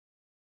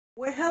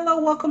Well, hello,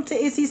 welcome to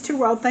Izzy's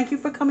Tarot. Thank you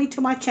for coming to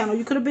my channel.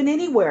 You could have been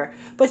anywhere,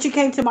 but you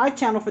came to my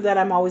channel. For that,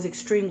 I'm always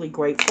extremely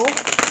grateful.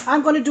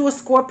 I'm going to do a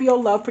Scorpio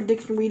love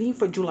prediction reading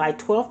for July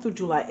 12th through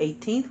July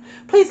 18th.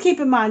 Please keep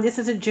in mind, this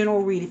is a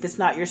general read. If it's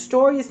not your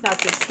story, it's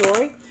not your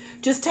story.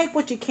 Just take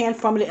what you can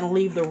from it and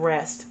leave the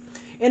rest.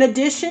 In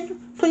addition,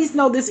 please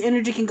know this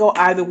energy can go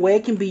either way.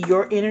 It can be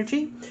your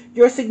energy,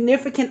 your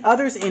significant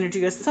other's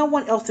energy, or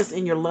someone else's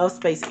in your love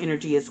space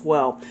energy as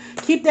well.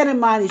 Keep that in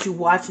mind as you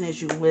watch and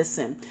as you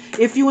listen.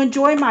 If you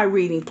enjoy my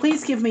reading,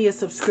 please give me a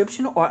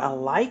subscription or a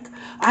like.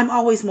 I'm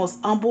always most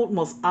humbled,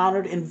 most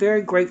honored, and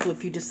very grateful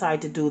if you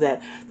decide to do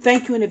that.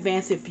 Thank you in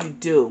advance if you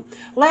do.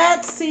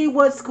 Let's see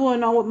what's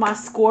going on with my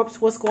Scorps,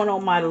 what's going on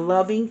with my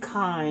loving,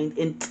 kind,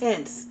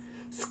 intense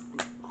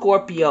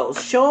Scorpios.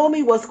 Show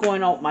me what's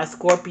going on with my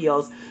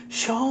Scorpios.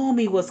 Show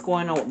me what's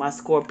going on with my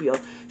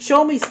Scorpios.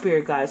 Show me,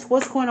 spirit guides,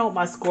 what's going on with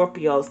my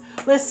Scorpios.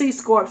 Let's see,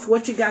 Scorps,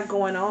 what you got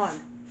going on.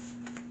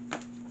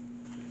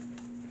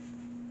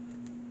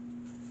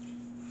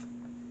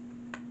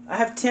 I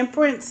have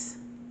Temperance,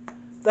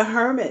 the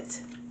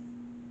Hermit,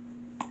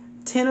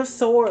 Ten of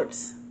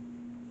Swords,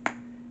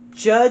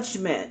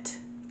 Judgment,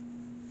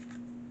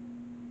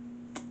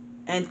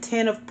 and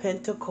Ten of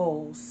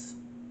Pentacles.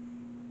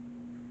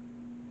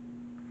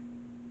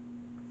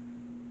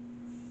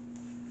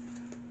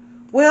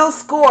 Well,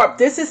 Scorp,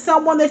 this is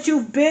someone that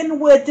you've been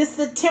with. This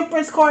is the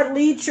Temperance card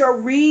leads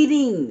your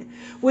reading,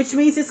 which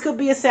means this could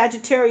be a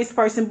Sagittarius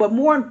person, but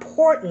more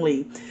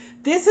importantly,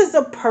 this is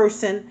a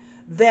person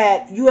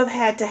that you have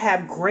had to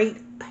have great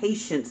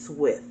patience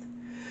with.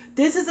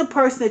 This is a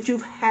person that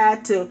you've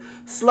had to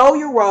slow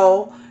your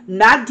roll,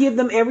 not give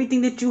them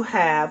everything that you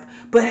have,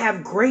 but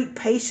have great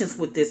patience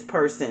with this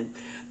person.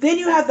 Then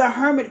you have the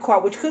Hermit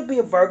card, which could be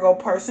a Virgo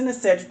person. The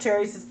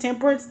Sagittarius is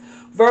Temperance.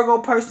 Virgo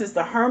person is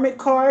the Hermit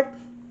card.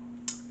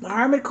 The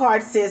Hermit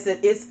card says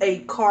that it's a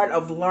card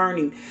of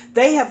learning.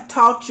 They have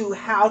taught you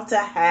how to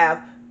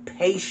have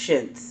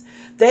patience.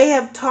 They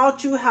have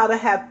taught you how to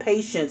have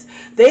patience.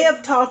 They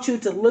have taught you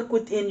to look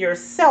within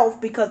yourself,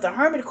 because the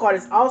Hermit card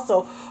is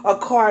also a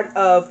card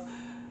of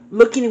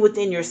looking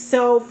within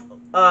yourself,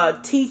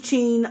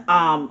 teaching,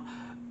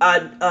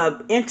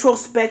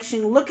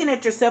 introspection, looking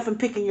at yourself and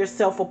picking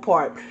yourself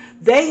apart.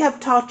 They have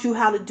taught you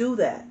how to do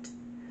that.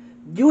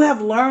 You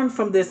have learned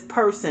from this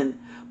person.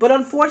 But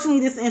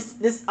unfortunately,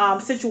 this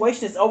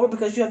situation is over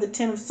because you have the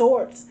Ten of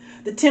Swords.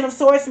 The Ten of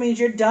Swords means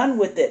you're done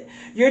with it.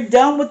 You're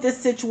done with this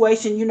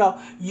situation. You know,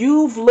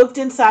 you've looked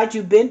inside.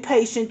 You've been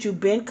patient.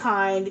 You've been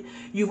kind.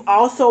 You've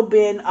also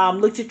been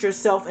looked at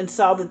yourself and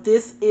saw that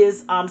this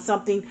is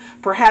something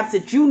perhaps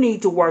that you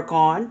need to work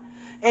on.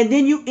 And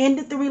then you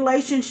ended the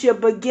relationship.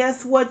 But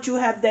guess what? You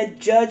have that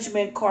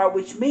Judgment card,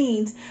 which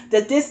means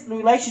that this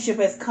relationship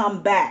has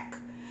come back.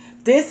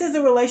 This is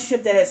a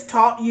relationship that has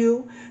taught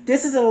you.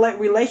 This is a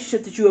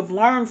relationship that you have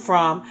learned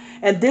from.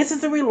 And this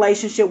is a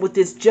relationship with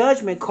this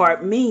Judgment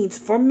card means,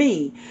 for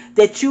me,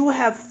 that you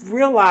have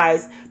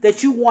realized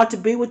that you want to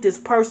be with this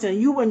person.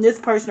 You and this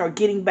person are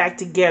getting back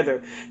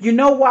together. You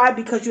know why?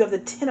 Because you have the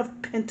Ten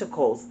of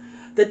Pentacles.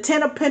 The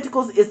Ten of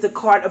Pentacles is the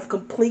card of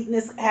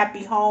completeness,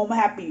 happy home,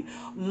 happy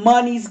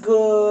money's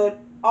good.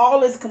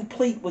 All is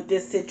complete with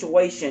this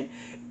situation.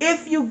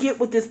 If you get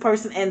with this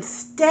person and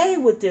stay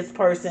with this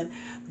person,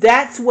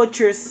 that's what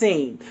you're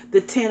seeing.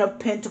 The Ten of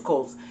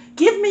Pentacles.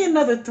 Give me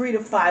another 3 to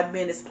 5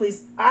 minutes,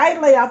 please. I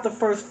lay out the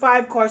first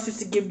 5 cards just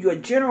to give you a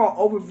general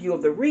overview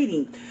of the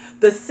reading.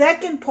 The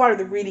second part of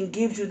the reading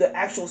gives you the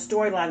actual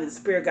storyline that the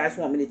spirit guides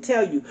want me to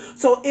tell you.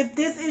 So if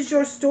this is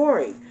your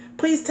story,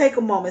 please take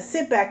a moment,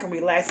 sit back and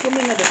relax. Give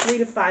me another 3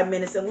 to 5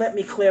 minutes and let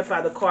me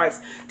clarify the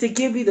cards to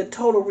give you the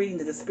total reading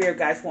that the spirit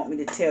guides want me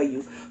to tell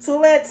you. So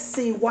let's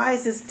see, why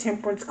is this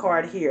Temperance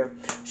card here?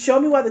 Show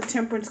me why the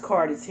Temperance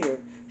card is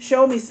here.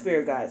 Show me,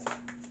 spirit guides.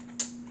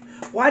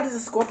 Why does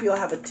a Scorpio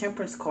have a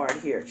Temperance card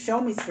here?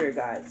 Show me, spirit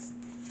guides.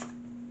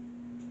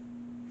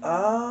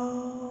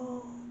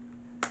 Oh,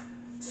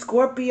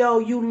 Scorpio,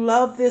 you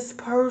love this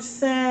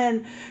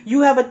person.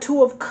 You have a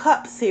Two of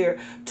Cups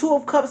here. Two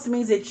of Cups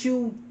means that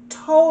you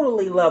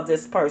totally love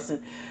this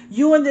person.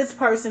 You and this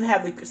person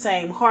have the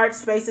same heart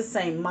space, the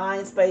same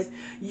mind space.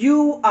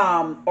 You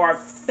are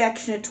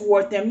affectionate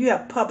toward them. You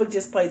have public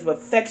displays of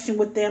affection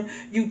with them.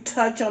 You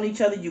touch on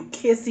each other. You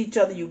kiss each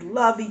other. You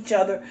love each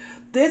other.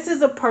 This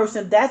is a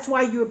person, that's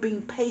why you're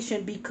being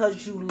patient,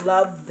 because you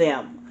love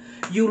them.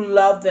 You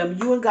love them.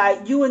 You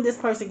and this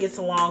person gets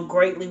along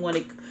greatly when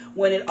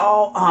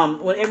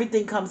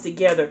everything comes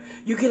together.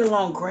 You get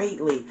along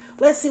greatly.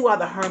 Let's see why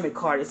the Hermit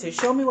card is here.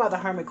 Show me why the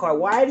Hermit card.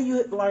 Why do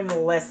you learn the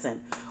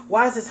lesson?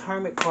 Why is this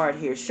Hermit card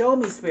here? Show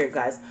me, spirit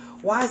guys.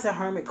 Why is the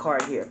Hermit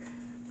card here?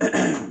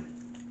 You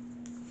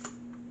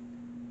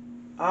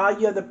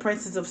have the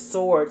Princess of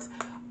Swords.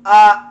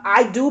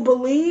 I do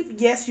believe,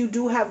 yes, you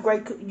do have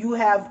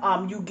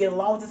you get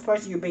along with this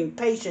person, you're being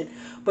patient,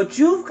 but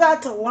you've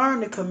got to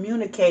learn to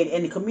communicate,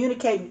 and to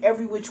communicate in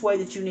every which way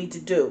that you need to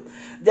do.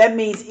 That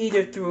means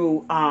either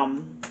through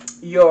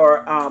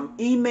your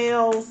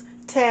emails,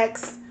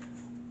 texts,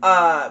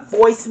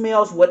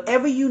 voicemails,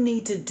 whatever you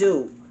need to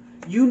do.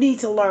 You need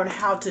to learn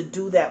how to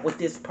do that with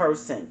this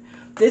person.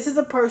 This is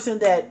a person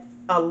that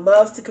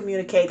loves to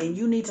communicate, and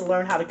you need to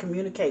learn how to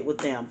communicate with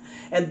them.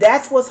 And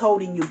that's what's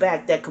holding you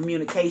back, that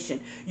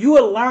communication. You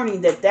are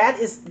learning that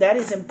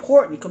is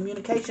important.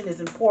 Communication is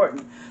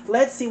important.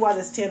 Let's see why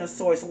this Ten of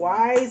Swords.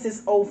 Why is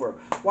this over?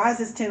 Why is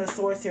this Ten of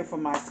Swords here for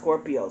my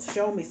Scorpios?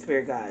 Show me,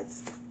 Spirit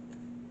Guides.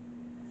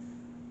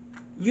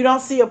 You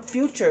don't see a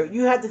future.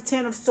 You have the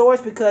Ten of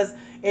Swords because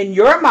in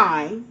your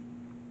mind,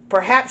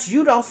 perhaps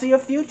you don't see a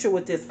future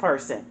with this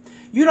person.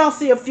 You don't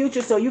see a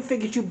future, so you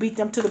figured you beat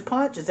them to the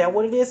punch. Is that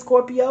what it is,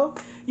 Scorpio?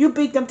 You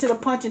beat them to the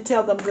punch and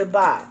tell them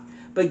goodbye.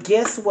 But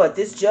guess what?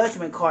 This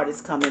Judgment card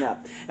is coming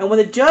up. And when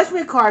the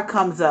Judgment card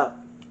comes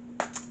up,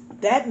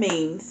 that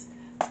means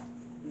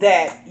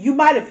that you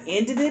might have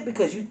ended it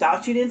because you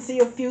thought you didn't see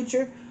a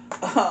future.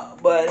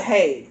 But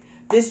hey,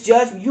 this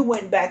Judgment, you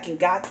went back and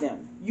got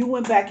them. You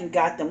went back and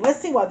got them.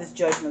 Let's see why this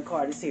Judgment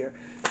card is here.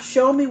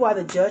 Show me why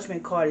the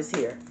Judgment card is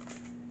here.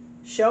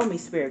 Show me,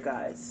 Spirit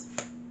Guides.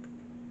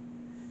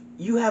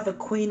 You have a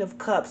Queen of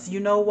Cups.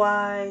 You know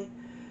why?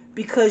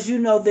 Because you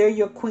know they're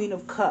your Queen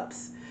of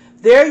Cups.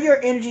 They're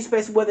your energy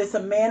space, whether it's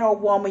a man or a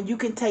woman. You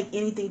can take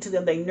anything to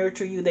them. They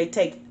nurture you. They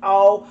take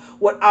all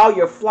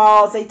your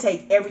flaws. They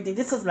take everything.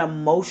 This is an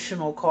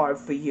emotional card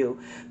for you.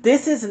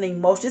 This is an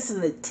emotion. This is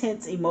an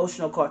intense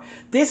emotional card.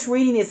 This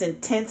reading is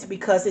intense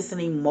because it's an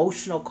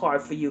emotional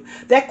card for you.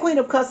 That Queen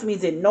of Cups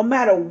means that no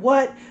matter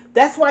what,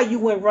 that's why you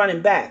went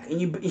running back,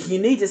 and you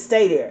need to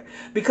stay there.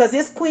 Because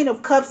this Queen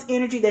of Cups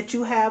energy that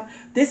you have,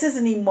 this is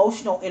an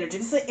emotional energy.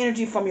 This is an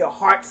energy from your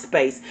heart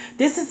space.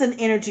 This is an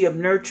energy of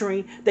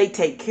nurturing. They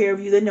take care of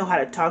you. They know how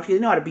to talk to you.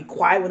 They know how to be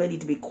quiet when they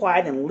need to be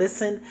quiet and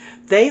listen.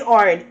 They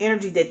are an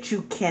energy that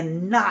you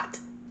cannot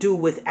do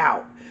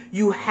without.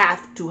 You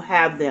have to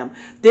have them.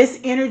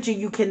 This energy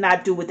you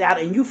cannot do without,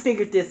 and you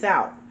figured this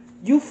out.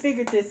 You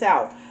figured this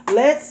out.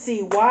 Let's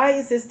see. Why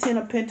is this Ten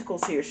of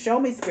Pentacles here? Show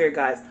me, Spirit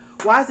Guides.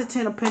 Why is the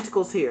Ten of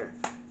Pentacles here?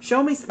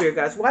 Show me, Spirit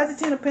Guides. Why is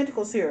the Ten of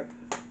Pentacles here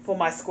for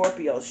my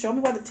Scorpios? Show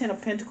me why the Ten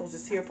of Pentacles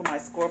is here for my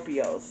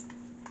Scorpios.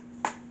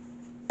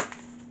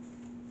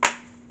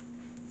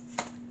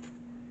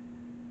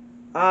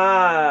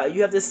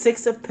 You have the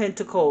Six of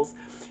Pentacles.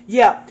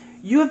 Yeah,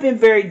 you have been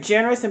very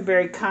generous and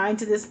very kind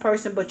to this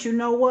person, but you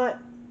know what?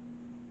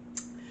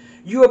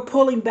 You are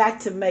pulling back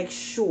to make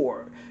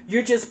sure.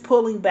 You're just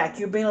pulling back.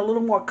 You're being a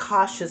little more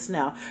cautious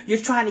now. You're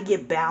trying to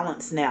get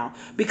balance now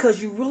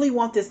because you really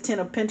want this Ten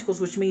of Pentacles,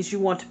 which means you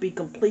want to be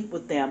complete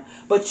with them.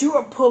 But you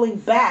are pulling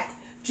back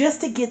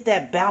just to get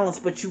that balance,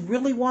 but you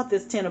really want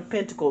this Ten of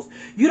Pentacles.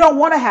 You don't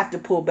want to have to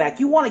pull back.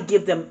 You want to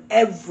give them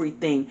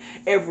everything,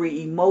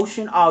 every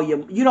emotion,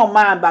 you don't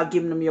mind about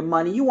giving them your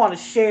money. You want to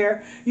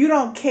share. You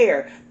don't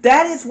care.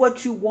 That is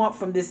what you want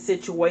from this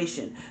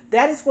situation.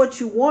 That is what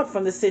you want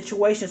from the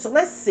situation. So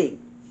let's see.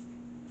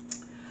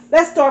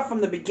 Let's start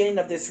from the beginning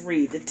of this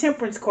read. The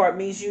Temperance card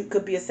means you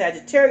could be a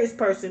Sagittarius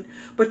person,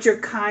 but you're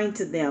kind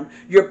to them.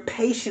 You're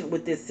patient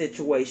with this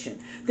situation.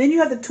 Then you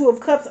have the Two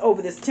of Cups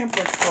over this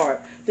Temperance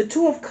card. The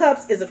Two of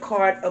Cups is a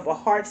card of a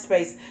heart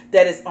space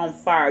that is on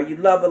fire. You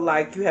love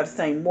alike. You have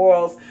same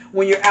morals.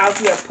 When you're out,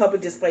 you have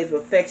public displays of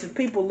affection.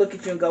 People look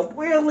at you and go,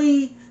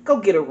 really? Go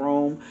get a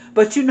room.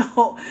 But you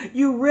know,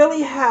 you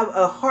really have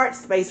a heart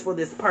space for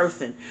this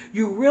person.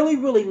 You really,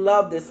 really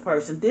love this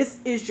person. This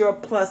is your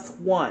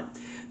 +1.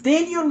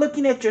 Then you're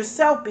looking at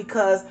yourself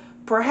because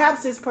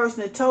perhaps this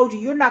person had told you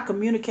you're not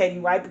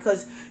communicating right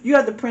because you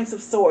have the Prince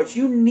of Swords.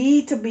 You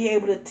need to be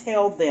able to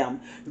tell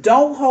them.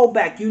 Don't hold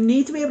back. You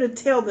need to be able to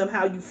tell them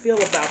how you feel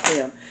about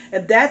them.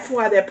 And that's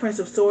why that Prince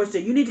of Swords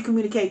said you need to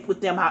communicate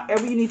with them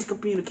however you need to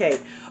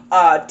communicate.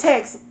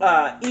 Text,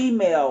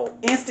 email,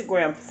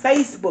 Instagram,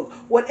 Facebook,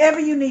 whatever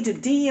you need to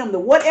DM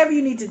them, whatever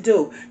you need to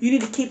do, you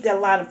need to keep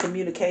that line of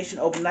communication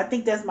open. I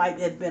think that might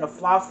have been a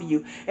flaw for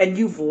you, and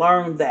you've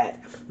learned that.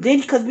 Then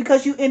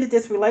because you ended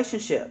this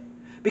relationship.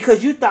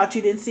 Because you thought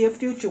you didn't see a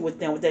future with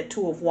them with that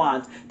Two of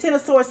Wands. Ten of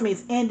Swords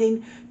means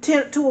ending.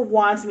 Two of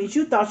Wands means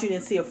you thought you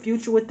didn't see a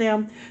future with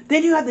them.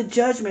 Then you have the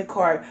Judgment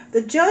card.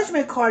 The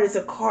Judgment card is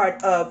a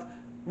card of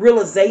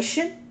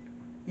realization.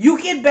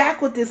 You get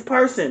back with this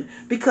person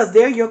because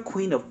they're your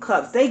Queen of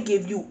Cups. They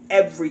give you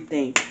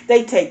everything.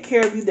 They take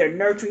care of you. They're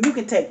nurturing. You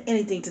can take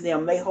anything to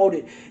them. They hold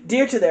it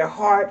dear to their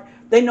heart.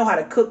 They know how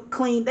to cook,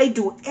 clean. They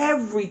do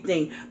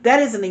everything.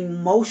 That is an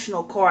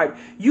emotional card.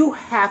 You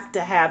have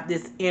to have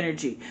this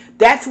energy.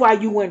 That's why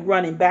you went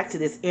running back to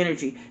this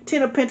energy.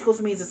 Ten of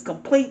Pentacles means it's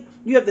complete.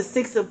 You have the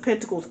Six of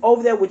Pentacles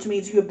over there, which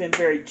means you have been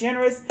very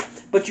generous,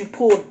 but you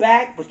pulled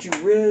back, but you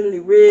really,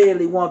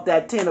 really want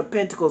that Ten of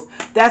Pentacles.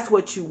 That's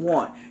what you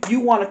want.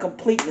 You want a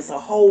completeness, a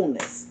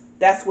wholeness.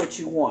 That's what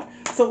you want.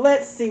 So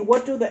let's see.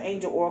 What do the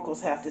Angel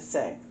Oracles have to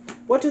say?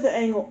 What do the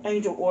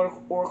Angel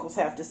Oracles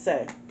have to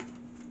say?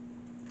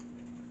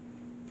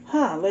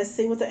 Let's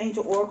see what the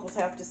Angel Oracles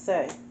have to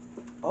say.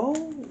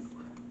 Oh,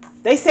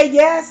 they say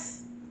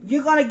yes.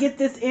 You're going to get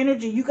this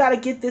energy. You got to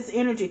get this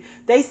energy.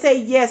 They say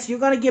yes. You're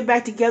going to get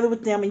back together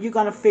with them and you're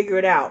going to figure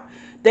it out.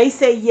 They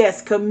say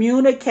yes.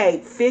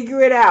 Communicate. Figure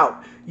it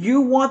out.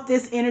 You want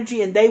this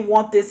energy and they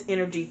want this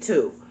energy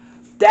too.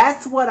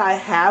 That's what I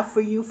have for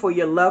you for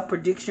your love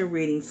prediction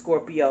reading,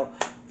 Scorpio,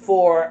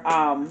 for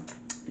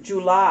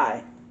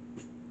July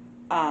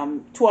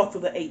 12th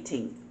through the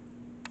 18th.